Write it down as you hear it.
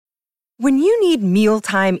When you need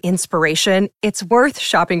mealtime inspiration, it's worth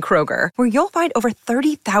shopping Kroger, where you'll find over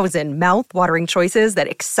 30,000 mouth-watering choices that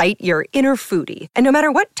excite your inner foodie. And no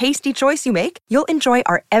matter what tasty choice you make, you'll enjoy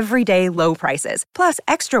our everyday low prices, plus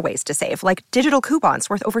extra ways to save, like digital coupons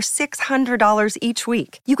worth over $600 each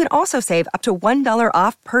week. You can also save up to $1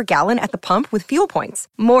 off per gallon at the pump with fuel points.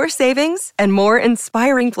 More savings and more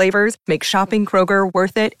inspiring flavors make shopping Kroger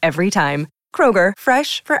worth it every time. Kroger,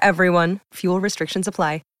 fresh for everyone. Fuel restrictions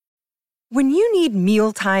apply. When you need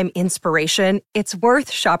mealtime inspiration, it's worth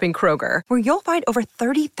shopping Kroger, where you'll find over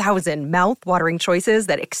 30,000 mouth-watering choices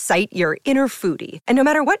that excite your inner foodie. And no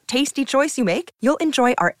matter what tasty choice you make, you'll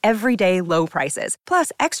enjoy our everyday low prices,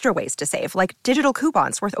 plus extra ways to save, like digital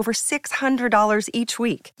coupons worth over $600 each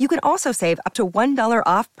week. You can also save up to $1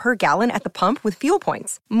 off per gallon at the pump with fuel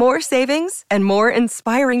points. More savings and more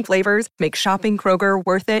inspiring flavors make shopping Kroger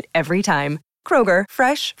worth it every time. Kroger,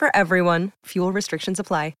 fresh for everyone. Fuel restrictions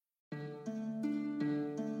apply.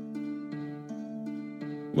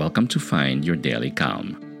 Welcome to Find Your Daily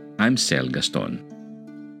Calm. I'm Sel Gaston.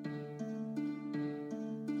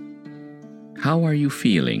 How are you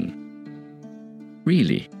feeling?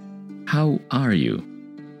 Really, how are you?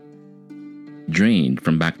 Drained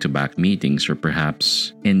from back-to-back meetings or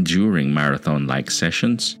perhaps enduring marathon-like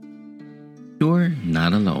sessions? You're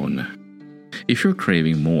not alone. If you're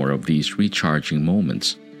craving more of these recharging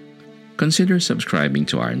moments, consider subscribing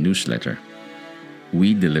to our newsletter.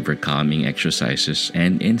 We deliver calming exercises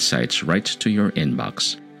and insights right to your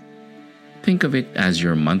inbox. Think of it as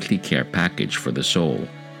your monthly care package for the soul.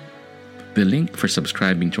 The link for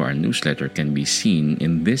subscribing to our newsletter can be seen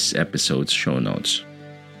in this episode's show notes.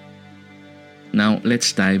 Now,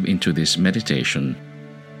 let's dive into this meditation,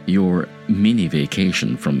 your mini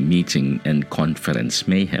vacation from meeting and conference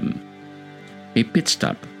mayhem, a pit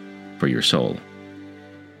stop for your soul.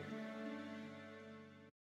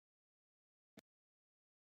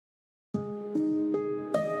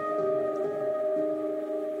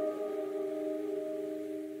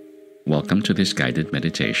 Welcome to this guided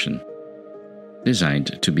meditation,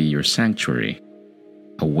 designed to be your sanctuary,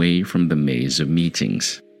 away from the maze of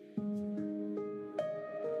meetings.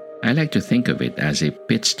 I like to think of it as a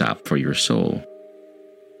pit stop for your soul,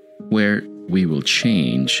 where we will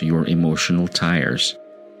change your emotional tires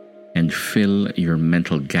and fill your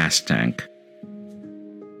mental gas tank.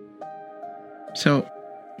 So,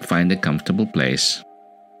 find a comfortable place,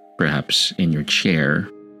 perhaps in your chair,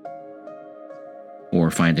 or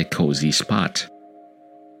find a cozy spot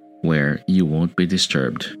where you won't be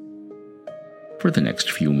disturbed for the next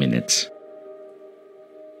few minutes.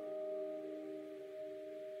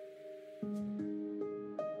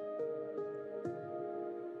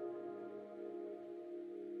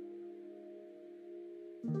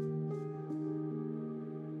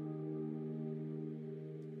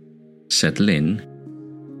 Settle in.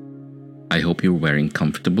 I hope you're wearing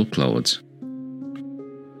comfortable clothes.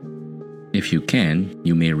 If you can,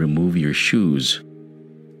 you may remove your shoes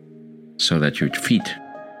so that your feet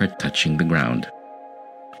are touching the ground.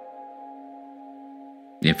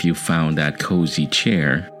 If you found that cozy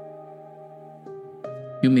chair,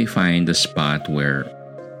 you may find a spot where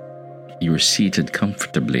you're seated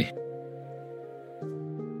comfortably.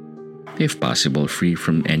 If possible, free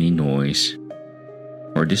from any noise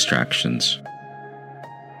or distractions.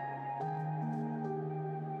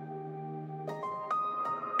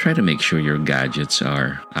 Try to make sure your gadgets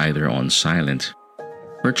are either on silent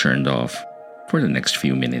or turned off for the next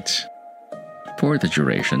few minutes, for the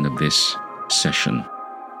duration of this session.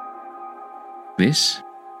 This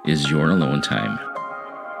is your alone time.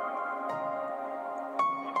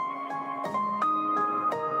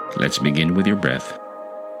 Let's begin with your breath.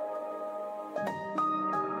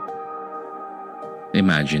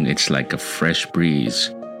 Imagine it's like a fresh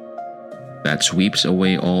breeze that sweeps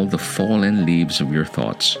away all the fallen leaves of your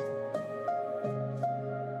thoughts.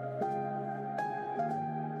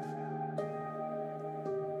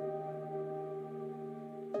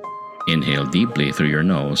 Inhale deeply through your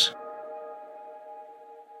nose.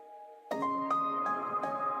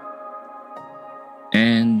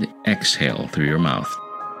 And exhale through your mouth.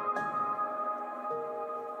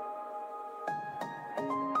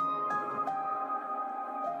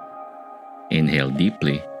 Inhale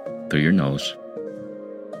deeply through your nose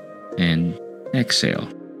and exhale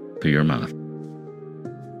through your mouth.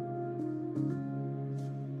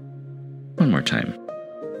 One more time.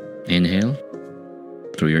 Inhale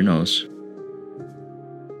through your nose.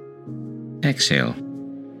 Exhale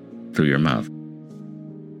through your mouth.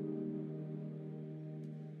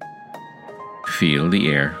 Feel the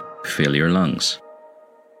air fill your lungs,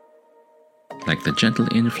 like the gentle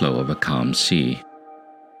inflow of a calm sea.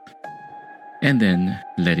 And then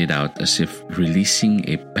let it out as if releasing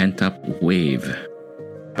a pent-up wave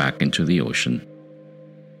back into the ocean.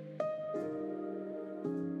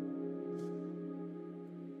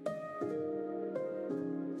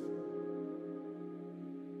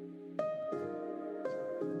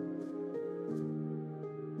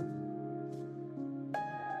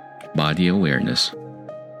 Body awareness.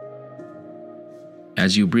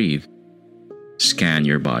 As you breathe, scan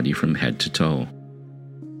your body from head to toe.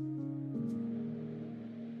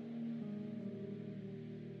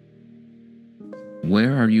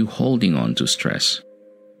 Where are you holding on to stress?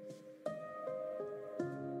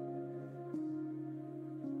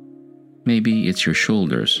 Maybe it's your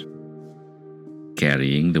shoulders,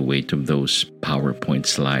 carrying the weight of those PowerPoint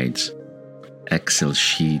slides, Excel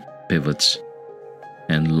sheet pivots,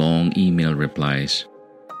 and long email replies.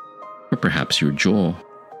 Or perhaps your jaw,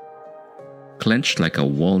 clenched like a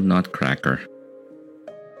walnut cracker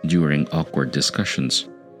during awkward discussions.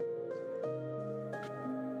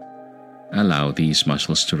 Allow these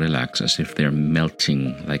muscles to relax as if they're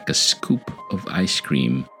melting like a scoop of ice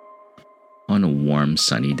cream on a warm,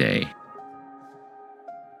 sunny day.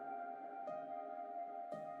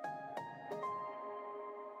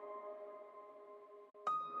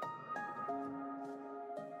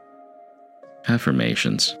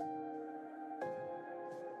 Affirmations.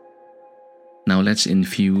 Now let's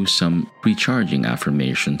infuse some recharging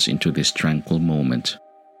affirmations into this tranquil moment.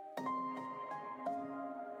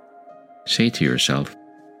 Say to yourself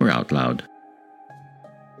or out loud,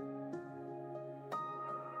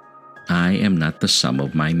 I am not the sum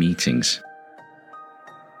of my meetings.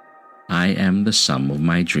 I am the sum of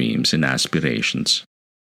my dreams and aspirations.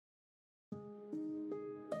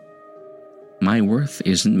 My worth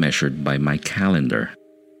isn't measured by my calendar.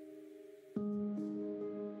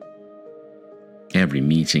 Every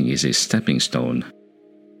meeting is a stepping stone,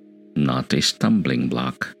 not a stumbling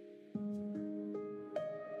block.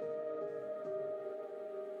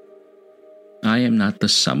 I am not the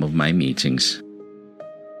sum of my meetings.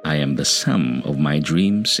 I am the sum of my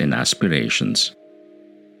dreams and aspirations.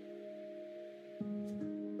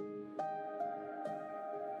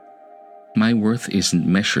 My worth isn't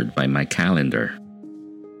measured by my calendar.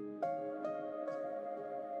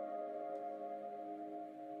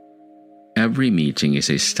 Every meeting is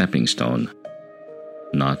a stepping stone,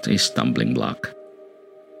 not a stumbling block.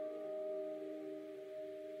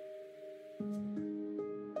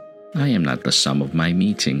 I am not the sum of my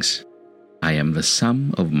meetings. I am the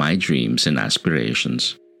sum of my dreams and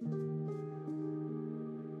aspirations.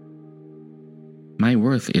 My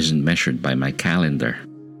worth isn't measured by my calendar.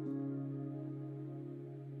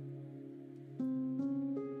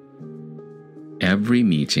 Every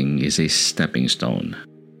meeting is a stepping stone,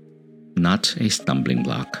 not a stumbling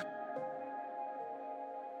block.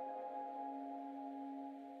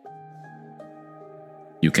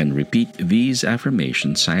 You can repeat these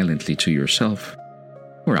affirmations silently to yourself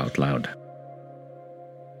or out loud.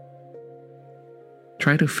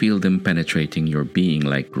 Try to feel them penetrating your being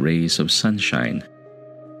like rays of sunshine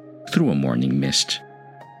through a morning mist.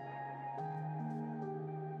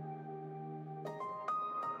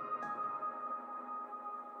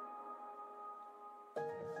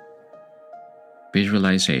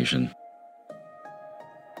 Visualization.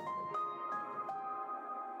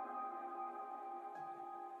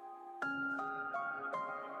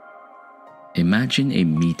 Imagine a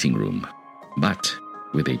meeting room, but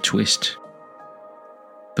with a twist.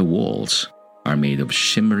 The walls are made of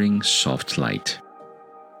shimmering soft light,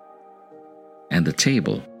 and the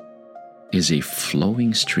table is a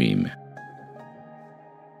flowing stream.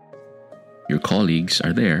 Your colleagues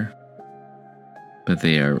are there, but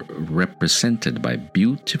they are represented by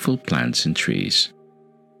beautiful plants and trees.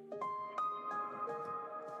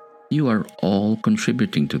 You are all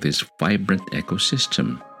contributing to this vibrant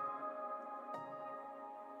ecosystem.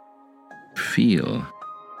 Feel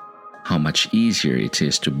how much easier it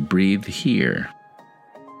is to breathe here,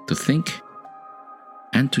 to think,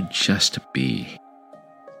 and to just be.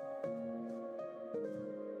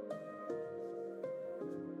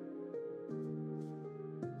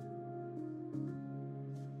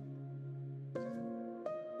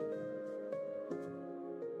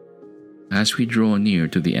 As we draw near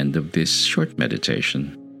to the end of this short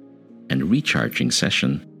meditation and recharging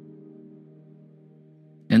session,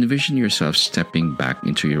 envision yourself stepping back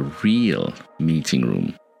into your real meeting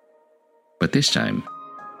room. But this time,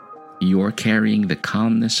 you're carrying the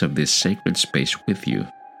calmness of this sacred space with you.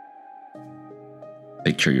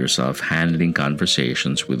 Picture yourself handling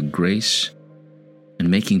conversations with grace and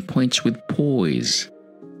making points with poise,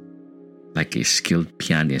 like a skilled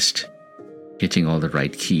pianist hitting all the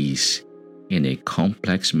right keys in a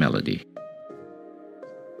complex melody.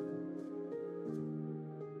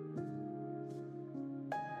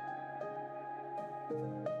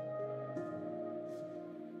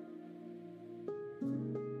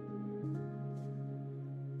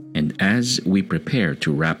 And as we prepare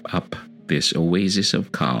to wrap up this oasis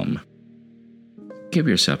of calm, give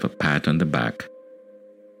yourself a pat on the back.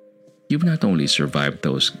 You've not only survived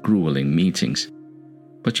those grueling meetings,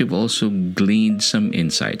 but you've also gleaned some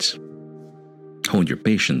insights, honed your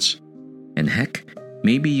patience, and heck,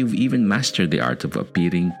 maybe you've even mastered the art of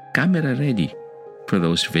appearing camera ready for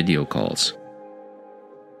those video calls.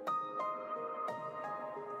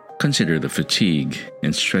 Consider the fatigue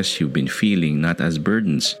and stress you've been feeling not as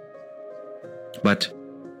burdens, but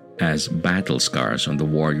as battle scars on the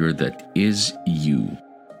warrior that is you,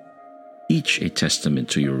 each a testament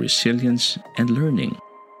to your resilience and learning.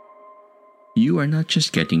 You are not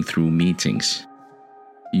just getting through meetings,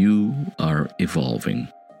 you are evolving,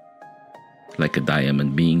 like a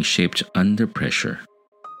diamond being shaped under pressure.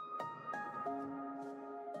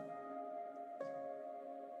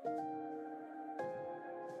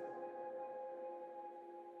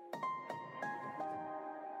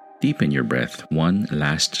 Deepen your breath one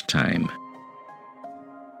last time,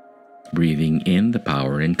 breathing in the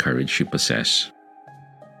power and courage you possess,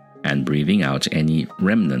 and breathing out any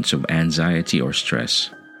remnants of anxiety or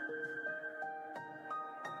stress.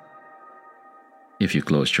 If you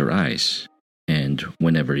close your eyes, and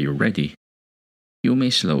whenever you're ready, you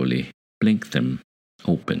may slowly blink them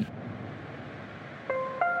open.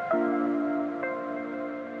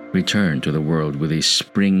 Return to the world with a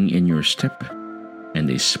spring in your step and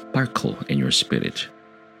a sparkle in your spirit.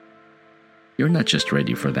 You're not just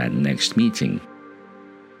ready for that next meeting.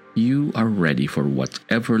 You are ready for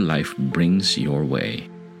whatever life brings your way.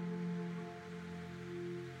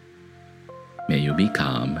 May you be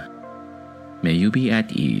calm. May you be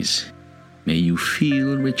at ease. May you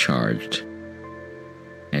feel recharged.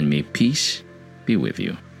 And may peace be with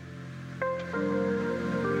you.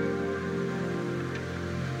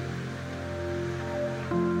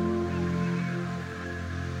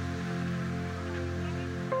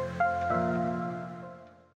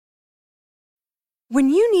 When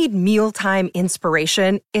you need mealtime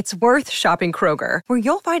inspiration, it's worth shopping Kroger, where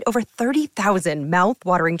you'll find over 30,000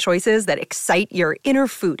 mouth-watering choices that excite your inner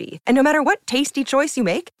foodie. And no matter what tasty choice you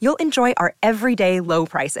make, you'll enjoy our everyday low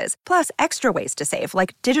prices, plus extra ways to save,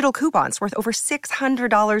 like digital coupons worth over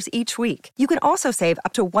 $600 each week. You can also save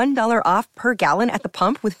up to $1 off per gallon at the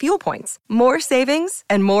pump with fuel points. More savings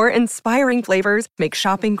and more inspiring flavors make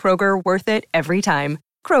shopping Kroger worth it every time.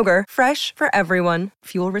 Kroger, fresh for everyone.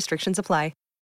 Fuel restrictions apply.